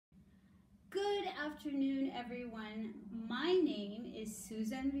afternoon, everyone. My name is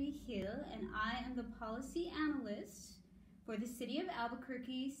Susan Vigil, and I am the Policy Analyst for the City of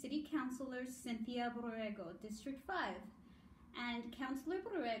Albuquerque City Councilor Cynthia Borrego, District 5. And Councilor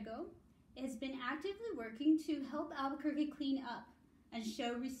Borrego has been actively working to help Albuquerque clean up and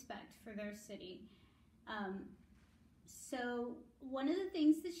show respect for their city. So one of the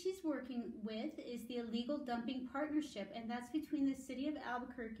things that she's working with is the illegal dumping partnership, and that's between the City of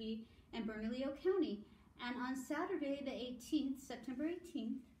Albuquerque and Bernalillo County. And on Saturday, the 18th, September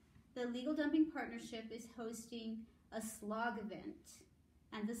 18th, the illegal dumping partnership is hosting a slog event.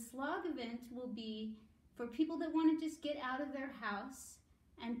 And the slog event will be for people that want to just get out of their house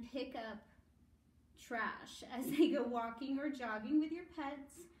and pick up trash as they go walking or jogging with your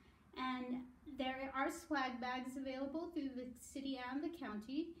pets. And there are swag bags available through the city and the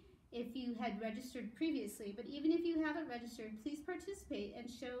county if you had registered previously. But even if you haven't registered, please participate and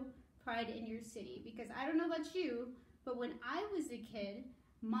show pride in your city. Because I don't know about you, but when I was a kid,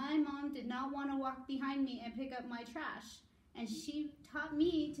 my mom did not want to walk behind me and pick up my trash. And she taught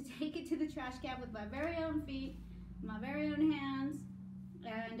me to take it to the trash can with my very own feet, my very own hands.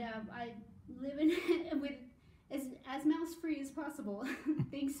 And I live in with as mouse-free as possible,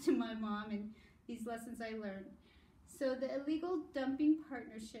 thanks to my mom and these lessons I learned. So the Illegal Dumping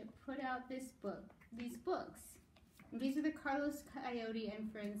Partnership put out these books. And these are the Carlos Coyote and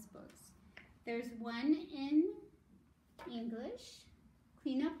Friends books. There's one in English,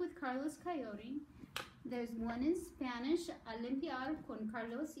 Clean Up with Carlos Coyote. There's one in Spanish, A Limpiar con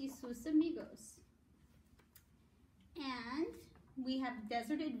Carlos y sus amigos. And we have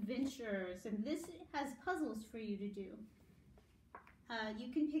Desert Adventures, and this has puzzles for you to do.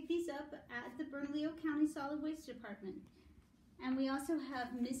 You can pick these up at the Bernalillo County Solid Waste Department. And we also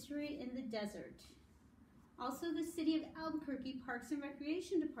have Mystery in the Desert. Also, the City of Albuquerque Parks and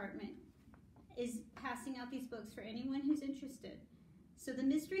Recreation Department is passing out these books for anyone who's interested. So the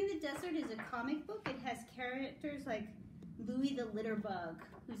Mystery in the Desert is a comic book. It has characters like Louie the Litter Bug,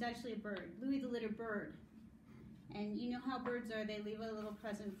 who's actually a bird, Louie the Litter Bird. And you know how birds are, they leave a little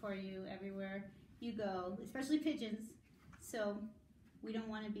present for you everywhere you go, especially pigeons. So we don't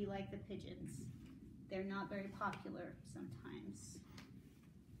want to be like the pigeons. They're not very popular sometimes.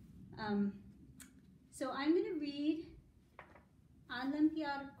 So I'm going to read A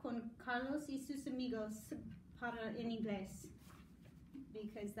Limpiar con Carlos y sus amigos en inglés,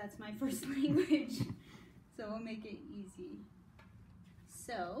 because that's my first language, so we'll make it easy.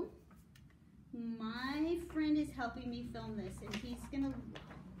 So my friend is helping me film this, and he's going to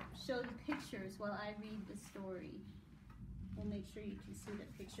show the pictures while I read the story. We'll make sure you can see the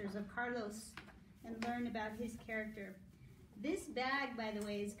pictures of Carlos and learn about his character. This bag, by the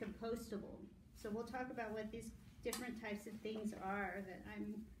way, is compostable. So we'll talk about what these different types of things are that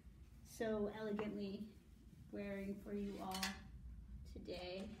I'm so elegantly wearing for you all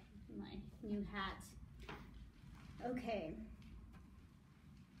today. My new hat. Okay.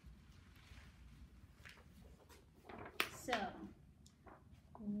 So,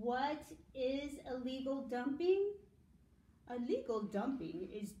 what is illegal dumping? Illegal dumping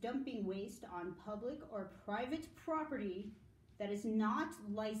is dumping waste on public or private property that is not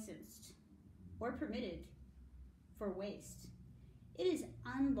licensed or permitted for waste. It is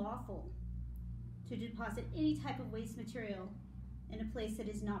unlawful to deposit any type of waste material in a place that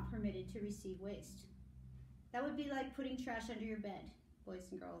is not permitted to receive waste. That would be like putting trash under your bed, boys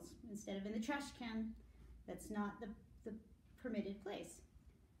and girls, instead of in the trash can. That's not the permitted place.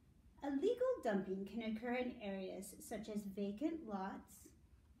 Illegal dumping can occur in areas such as vacant lots,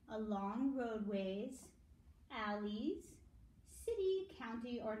 along roadways, alleys, city,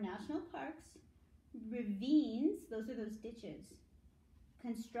 county, or national parks, ravines, those are those ditches,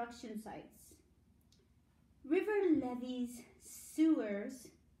 construction sites, river levees, sewers,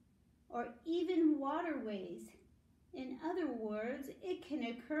 or even waterways. In other words, it can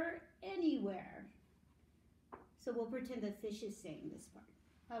occur anywhere. So we'll pretend the fish is saying this part.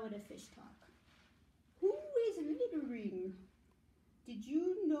 How would a fish talk? Who is littering? Did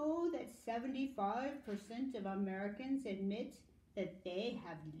you know that 75% of Americans admit that they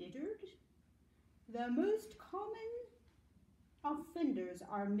have littered? The most common offenders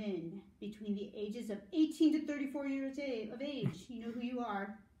are men between the ages of 18 to 34 years of age. You know who you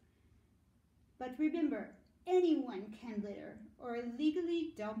are. But remember, anyone can litter or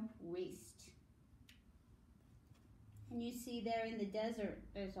illegally dump waste. And you see there in the desert,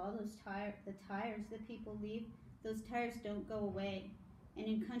 there's all those the tires that people leave. Those tires don't go away. And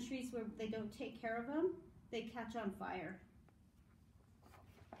in countries where they don't take care of them, they catch on fire.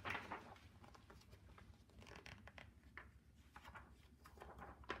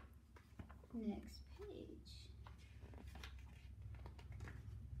 Next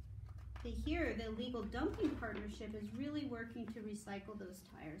Here, the Illegal Dumping Partnership is really working to recycle those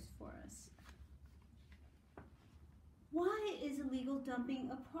tires for us. Why is illegal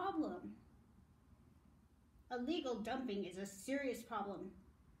dumping a problem? Illegal dumping is a serious problem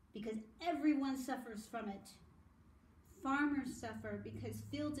because everyone suffers from it. Farmers suffer because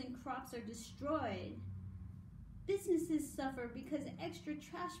fields and crops are destroyed. Businesses suffer because extra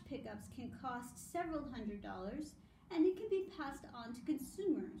trash pickups can cost several $100s and it can be passed on to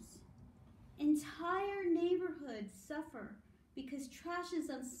consumers. Entire neighborhoods suffer because trash is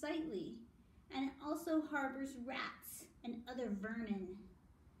unsightly and it also harbors rats and other vermin.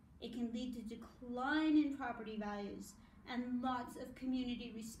 It can lead to decline in property values and lots of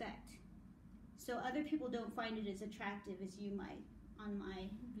community respect. So other people don't find it as attractive as you might on my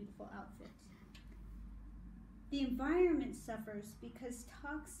beautiful outfit. The environment suffers because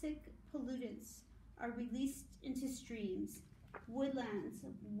toxic pollutants are released into streams, woodlands,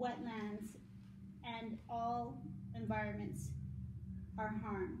 wetlands, and all environments are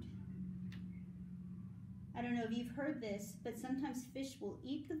harmed. I don't know if you've heard this, but sometimes fish will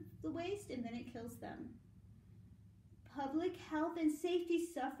eat the waste and then it kills them. Public health and safety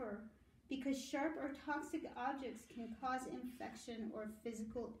suffer because sharp or toxic objects can cause infection or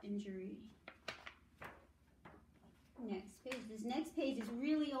physical injury. Next page. This next page is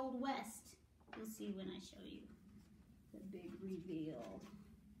really Old West. You'll see when I show you the big reveal.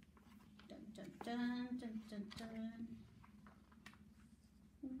 Dun, dun, dun, dun, dun, dun.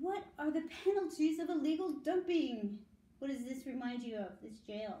 What are the penalties of illegal dumping? What does this remind you of? This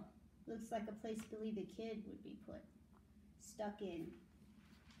jail. Looks like a place Billy the Kid would be put, stuck in.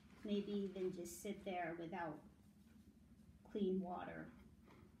 Maybe even just sit there without clean water.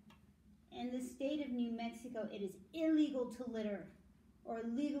 In the state of New Mexico, it is illegal to litter or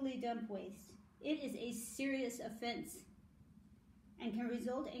legally dump waste. It is a serious offense and can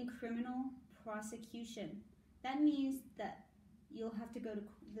result in criminal prosecution. That means that you'll have to go to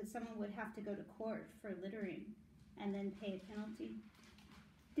that someone would have to go to court for littering and then pay a penalty.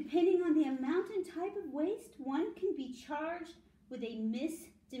 Depending on the amount and type of waste, one can be charged with a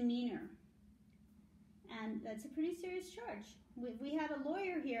misdemeanor. And that's a pretty serious charge. We had a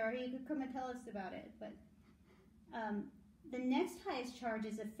lawyer here, he could come and tell us about it, but the next highest charge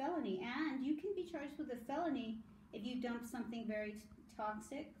is a felony, and you can be charged with a felony if you dump something very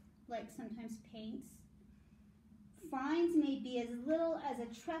toxic, like sometimes paints. Fines may be as little as a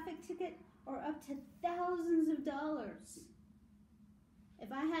traffic ticket or up to thousands of dollars.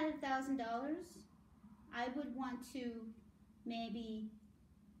 If I had $1,000, I would want to maybe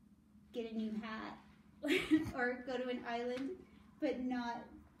get a new hat or go to an island, but not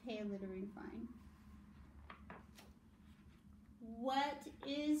pay a littering fine. What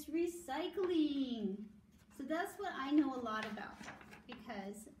is recycling? So that's what I know a lot about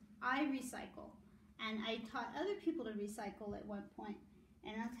because I recycle. And I taught other people to recycle at one point.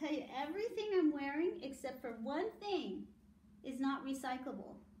 And I'll tell you, everything I'm wearing, except for one thing, is not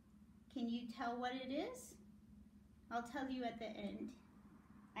recyclable. Can you tell what it is? I'll tell you at the end.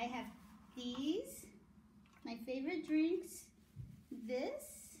 I have these, my favorite drinks,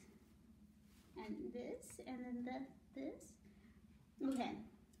 this, and then this. Okay.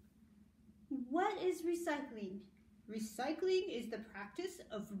 What is recycling? Recycling is the practice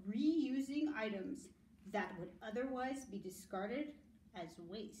of reusing items that would otherwise be discarded as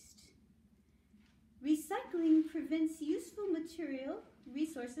waste. Recycling prevents useful material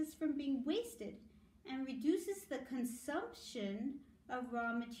resources from being wasted and reduces the consumption of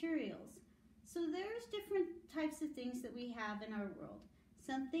raw materials. So there's different types of things that we have in our world.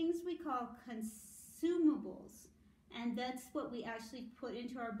 Some things we call consumables, and that's what we actually put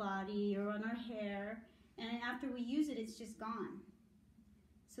into our body or on our hair. And after we use it, it's just gone.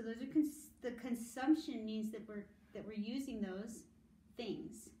 So those are the consumption means that we're using those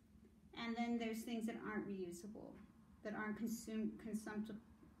things. And then there's things that aren't reusable, that aren't consumption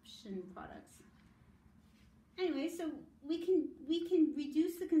products. Anyway, so we can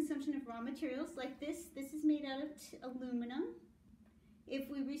reduce the consumption of raw materials like this. This is made out of aluminum. If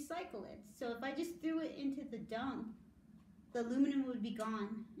we recycle it, so if I just threw it into the dump, the aluminum would be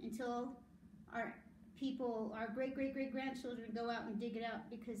gone until our great-great-great-grandchildren go out and dig it out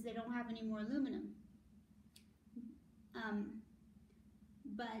because they don't have any more aluminum.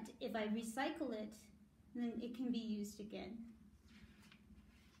 But if I recycle it, then it can be used again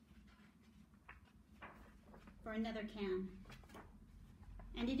for another can.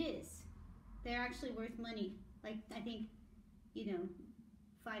 And it is. They're actually worth money. Like, I think,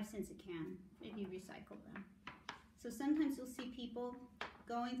 5 cents a can if you recycle them. So sometimes you'll see people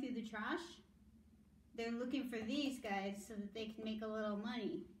going through the trash. They're looking for these guys so that they can make a little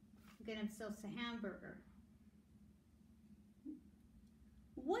money. Get themselves a hamburger.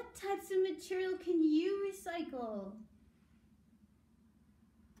 What types of material can you recycle?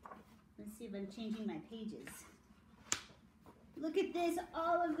 Let's see if I'm changing my pages. Look at this,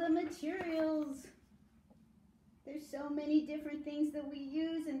 all of the materials. There's so many different things that we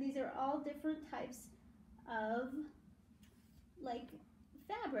use, and these are all different types of like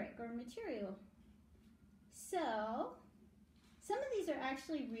fabric or material. So, some of these are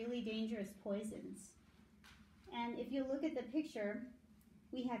actually really dangerous poisons. And if you look at the picture,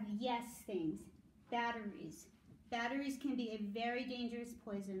 we have yes things, batteries. Batteries can be a very dangerous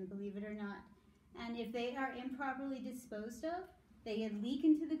poison, believe it or not. And if they are improperly disposed of, they can leak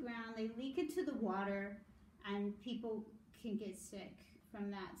into the ground, they leak into the water, and people can get sick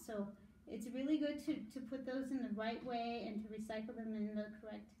from that. So it's really good to put those in the right way and to recycle them in the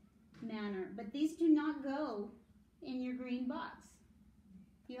correct manner. But these do not go in your green box.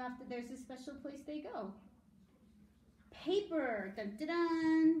 You have to, there's a special place they go. Paper, dun, dun,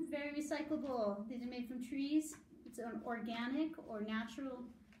 dun, very recyclable. These are made from trees. It's an organic or natural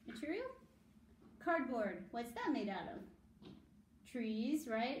material. Cardboard, what's that made out of? Trees,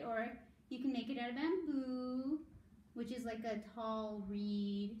 right? Or you can make it out of bamboo, which is like a tall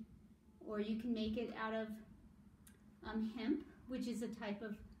reed. Or you can make it out of hemp, which is a type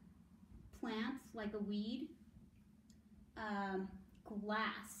of plant, like a weed.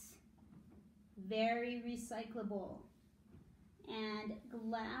 Glass, very recyclable. And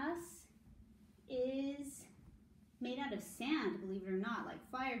glass is made out of sand, believe it or not, like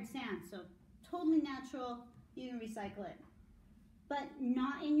fired sand. So totally natural, you can recycle it. But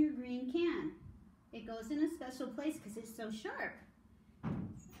not in your green can. It goes in a special place because it's so sharp.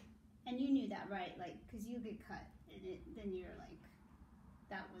 And you knew that, right? Like, because you get cut, and then you're like,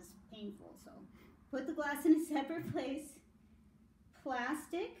 that was painful. So put the glass in a separate place.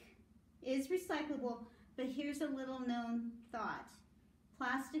 Plastic is recyclable, but here's a little known thought.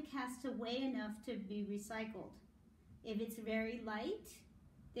 Plastic has to weigh enough to be recycled. If it's very light,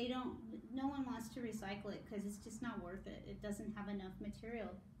 no one wants to recycle it because it's just not worth it. It doesn't have enough material.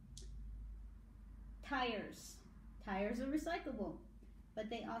 Tires. Tires are recyclable, but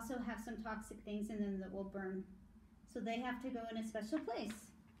they also have some toxic things in them that will burn. So they have to go in a special place.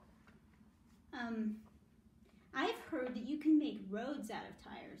 I've heard that you can make roads out of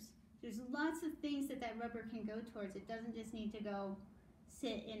tires. There's lots of things that rubber can go towards. It doesn't just need to go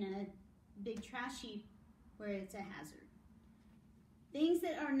sit in a big trash heap where it's a hazard. Things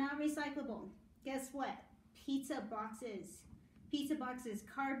that are not recyclable. Guess what? Pizza boxes. Pizza boxes,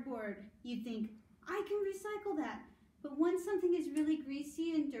 cardboard. You'd think, I can recycle that. But once something is really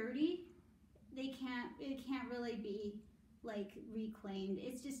greasy and dirty, it can't really be like reclaimed.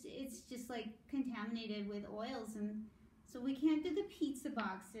 It's just like contaminated with oils, and so we can't do the pizza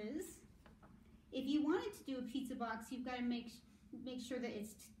boxes. If you wanted to do a pizza box, you've got to make sure that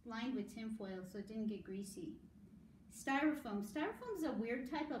it's lined with tin foil so it didn't get greasy. Styrofoam. Styrofoam is a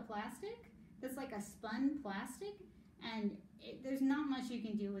weird type of plastic that's like a spun plastic, and there's not much you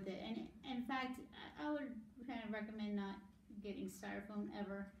can do with it. And in fact, I would kind of recommend not getting styrofoam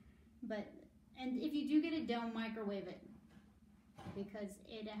ever. And if you do get it, don't microwave it, because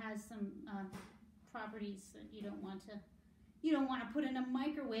it has some properties that you don't want to put in a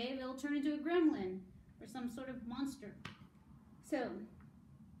microwave. It'll turn into a gremlin or some sort of monster. So,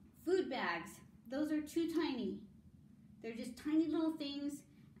 food bags. Those are too tiny. They're just tiny little things,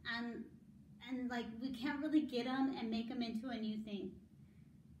 and like we can't really get them and make them into a new thing.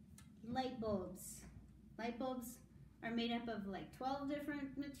 Light bulbs. Light bulbs are made up of like 12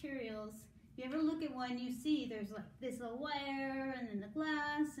 different materials. If you ever look at one, you see there's like this little wire, and then the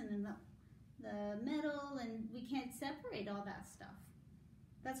glass, and then the metal, and we can't separate all that stuff.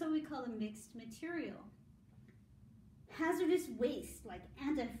 That's what we call a mixed material. Hazardous waste like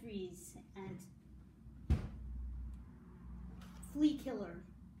antifreeze and flea killer.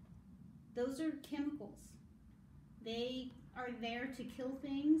 Those are chemicals. They are there to kill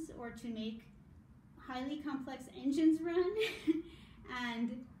things or to make highly complex engines run.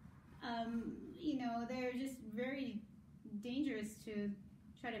 And they're just very dangerous to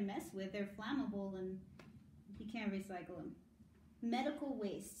try to mess with. They're flammable and you can't recycle them. Medical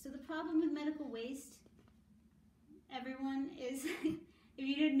waste. So the problem with medical waste, everyone, is if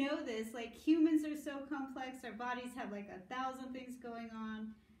you didn't know this, like humans are so complex, our bodies have like 1,000 things going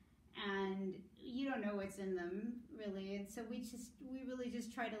on, and you don't know what's in them really. And so we really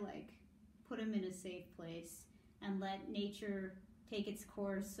just try to like put them in a safe place and let nature take its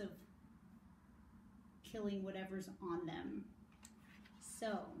course of killing whatever's on them.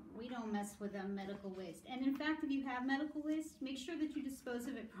 So we don't don't mess with medical waste. And in fact, if you have medical waste, make sure that you dispose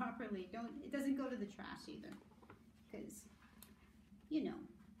of it properly. It doesn't go to the trash either. Because, you know,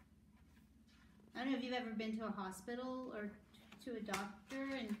 I don't know if you've ever been to a hospital or to a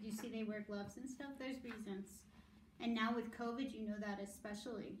doctor and you see they wear gloves and stuff. There's reasons. And now with COVID, you know that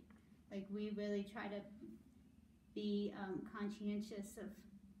especially. Like, we really try to be conscientious of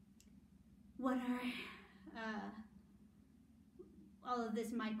what are all of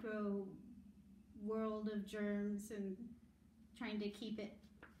this micro world of germs and trying to keep it,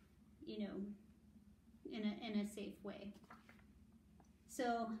 you know, in a safe way.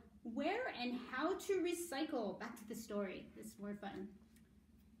 So, where and how to recycle. Back to the story. This is more fun.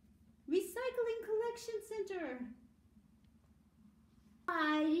 Recycling Collection Center.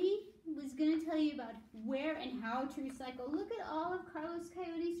 I was going to tell you about where and how to recycle. Look at all of Carlos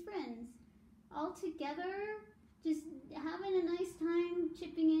Coyote's friends. All together, just having a nice time,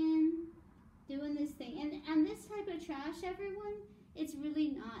 chipping in, doing this thing. And this type of trash, everyone, it's really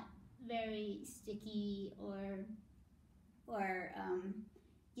not very sticky or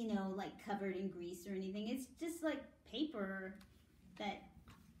you know, like covered in grease or anything. It's just like paper that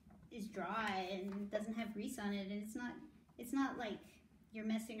is dry and doesn't have grease on it. And it's not like you're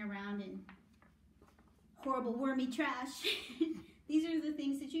messing around in horrible wormy trash. These are the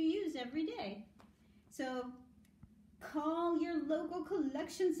things that you use every day. So call your local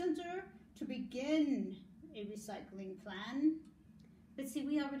collection center to begin a recycling plan. But see,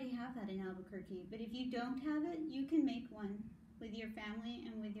 we already have that in Albuquerque. But if you don't have it, you can make one with your family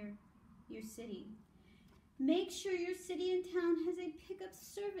and with your city. Make sure your city and town has a pickup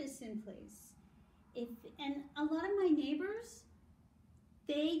service in place. And a lot of my neighbors,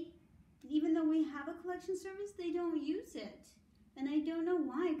 even though we have a collection service, they don't use it. And I don't know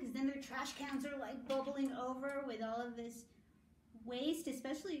why, because then their trash cans are like bubbling over with all of this waste,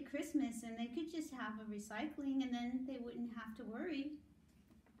 especially at Christmas, and they could just have a recycling and then they wouldn't have to worry.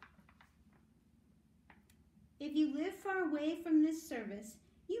 If you live far away from this service,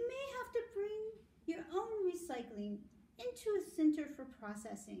 you may have to bring your own recycling into a center for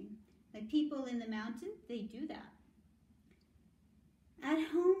processing. Like people in the mountain, they do that. At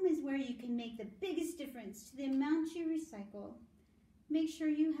home is where you can make the biggest difference to the amount you recycle. Make sure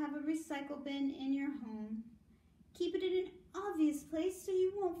you have a recycle bin in your home. Keep it in an obvious place so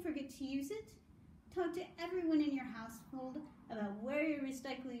you won't forget to use it. Talk to everyone in your household about where your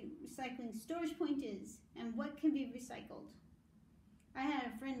recycling storage point is and what can be recycled. I had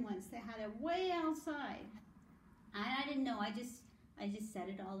a friend once that had it way outside. I didn't know. I just set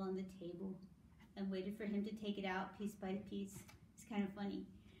it all on the table and waited for him to take it out piece by piece. It's kind of funny.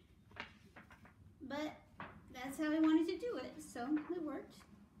 But that's how I wanted to do it, so it worked.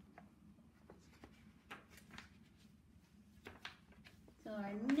 So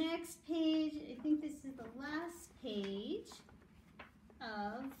our next page, I think this is the last page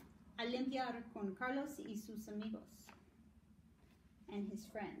of A Limpiar con Carlos y sus amigos and his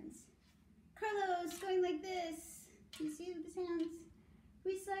friends. Carlos going like this. You see his hands?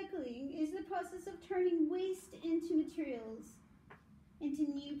 Recycling is the process of turning waste into materials, into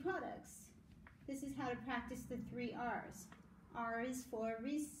new products. This is how to practice the 3 R's. R is for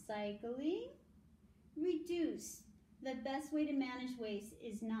recycling. Reduce. The best way to manage waste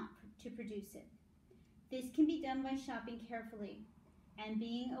is not to produce it. This can be done by shopping carefully and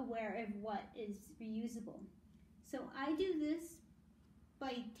being aware of what is reusable. So I do this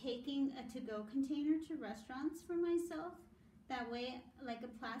by taking a to-go container to restaurants for myself. That way, like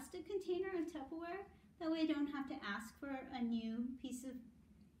a plastic container, a Tupperware, that way I don't have to ask for a new piece of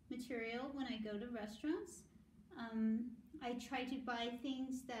material when I go to restaurants. I try to buy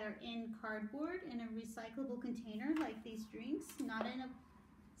things that are in cardboard in a recyclable container, like these drinks, not in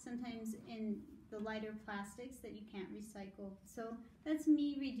sometimes in the lighter plastics that you can't recycle. So that's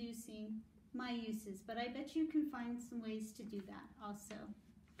me reducing my uses, but I bet you can find some ways to do that also.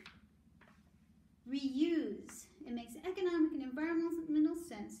 Reuse. It makes economic and environmental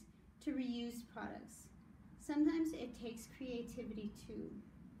sense to reuse products. Sometimes it takes creativity too.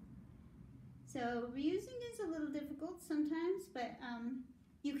 So reusing is a little difficult sometimes, but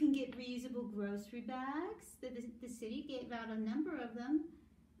you can get reusable grocery bags. The city gave out a number of them.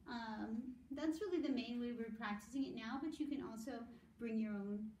 That's really the main way we're practicing it now, but you can also bring your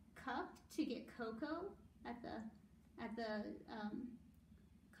own cup to get cocoa at the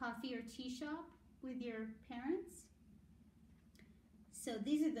coffee or tea shop with your parents. So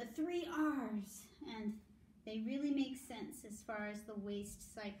these are the 3 R's, and they really make sense as far as the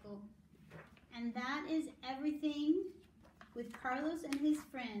waste cycle. And that is everything with Carlos and his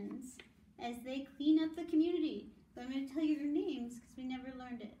friends as they clean up the community. But I'm going to tell you their names because we never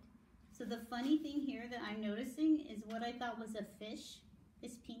learned it. So the funny thing here that I'm noticing is what I thought was a fish,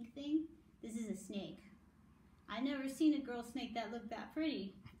 this pink thing, this is a snake. I've never seen a girl snake that looked that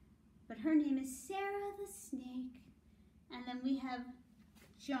pretty. But her name is Sarah the snake. And then we have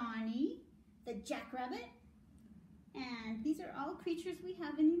Johnny, the jackrabbit. And these are all creatures we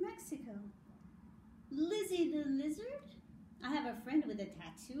have in New Mexico. Lizzie the lizard. I have a friend with a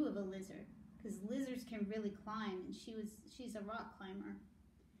tattoo of a lizard, because lizards can really climb, and she's a rock climber.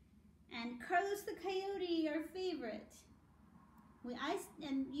 And Carlos the coyote, our favorite.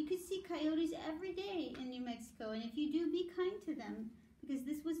 And you can see coyotes every day in New Mexico, and if you do, be kind to them, because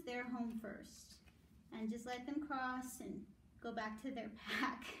this was their home first. And just let them cross and go back to their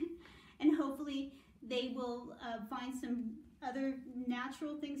pack. And hopefully they will find some other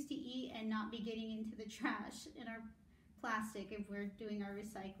natural things to eat and not be getting into the trash in our plastic if we're doing our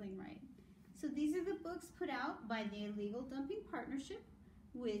recycling right. So these are the books put out by the Illegal Dumping Partnership,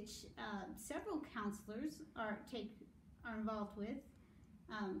 which several counselors are involved with.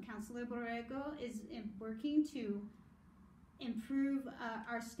 Councilor Borrego is working to improve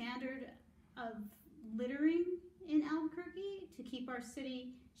our standard of littering in Albuquerque to keep our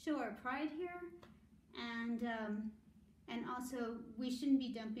city, show our pride here, and also we shouldn't be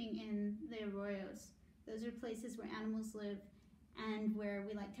dumping in the arroyos. Those are places where animals live and where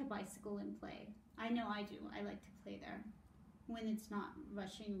we like to bicycle and play. I know I do. I like to play there when it's not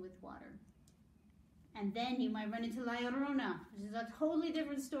rushing with water. And then you might run into La Llorona, which is a totally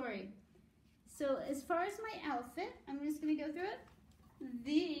different story. So as far as my outfit, I'm just going to go through it.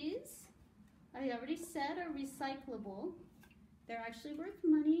 These, I already said, are recyclable. They're actually worth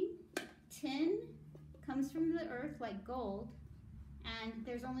money. Tin comes from the earth like gold, and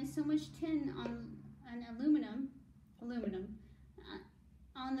there's only so much tin on aluminum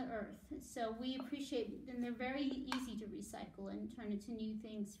on the earth. So we appreciate, and they're very easy to recycle and turn into new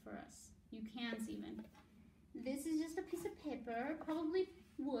things for us. New cans even. This is just a piece of paper, probably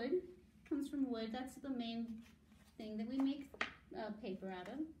wood. Comes from wood. That's the main thing that we make paper out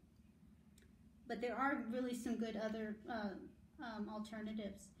of. But there are really some good other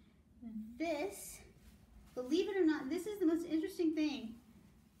alternatives. This, believe it or not, this is the most interesting thing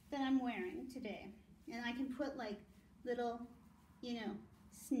that I'm wearing today. And I can put like little,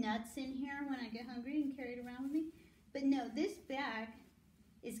 nuts in here when I get hungry and carry it around with me. But no, this bag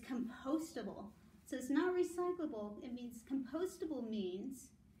is compostable. So it's not recyclable. It means compostable means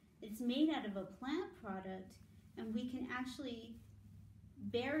it's made out of a plant product, and we can actually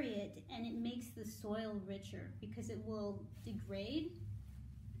bury it, and it makes the soil richer because it will degrade.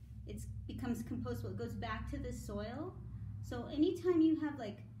 It becomes compostable. It goes back to the soil. So anytime you have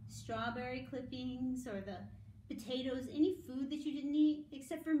like strawberry clippings or the potatoes, any food that you didn't eat,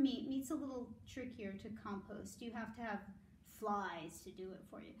 except for meat. Meat's a little trickier to compost. You have to have flies to do it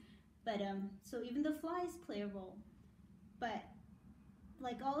for you. But so even the flies play a role. But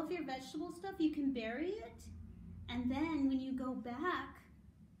like all of your vegetable stuff, you can bury it, and then when you go back,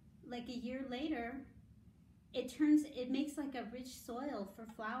 like a year later, it makes like a rich soil for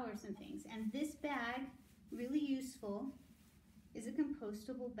flowers and things. And this bag, really useful, is a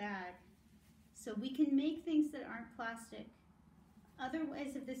compostable bag. So we can make things that aren't plastic.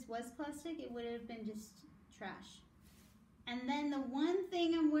 Otherwise, if this was plastic, it would have been just trash. And then the one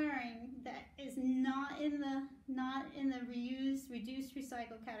thing I'm wearing that is not in the reuse, reduce,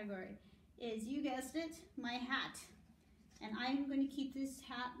 recycle category is, you guessed it, my hat. And I'm going to keep this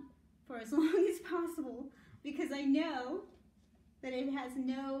hat for as long as possible because I know that it has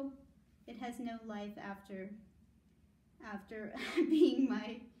no life after being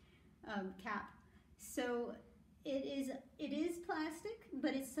my cap. So it is plastic,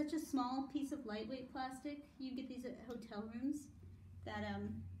 but it's such a small piece of lightweight plastic. You get these at hotel rooms that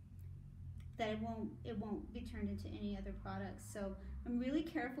it won't be turned into any other products. So I'm really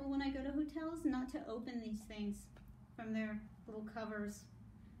careful when I go to hotels not to open these things from their little covers,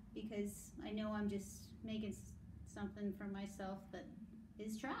 because I know I'm just making something for myself that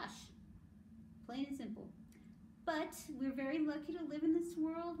is trash, plain and simple. But we're very lucky to live in this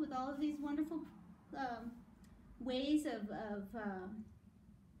world with all of these wonderful ways of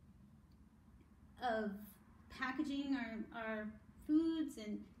packaging our foods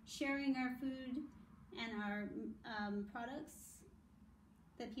and sharing our food and our products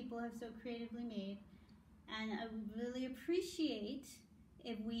that people have so creatively made. And I would really appreciate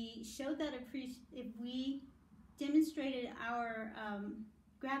if we showed that if we demonstrated our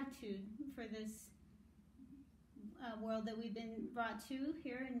gratitude for this world that we've been brought to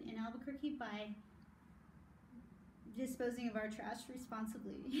here in Albuquerque by disposing of our trash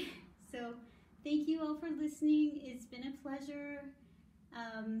responsibly. So thank you all for listening. It's been a pleasure.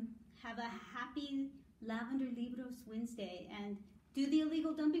 have a happy Lavender Libros Wednesday, and do the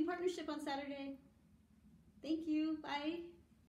illegal dumping partnership on Saturday. Thank you. Bye.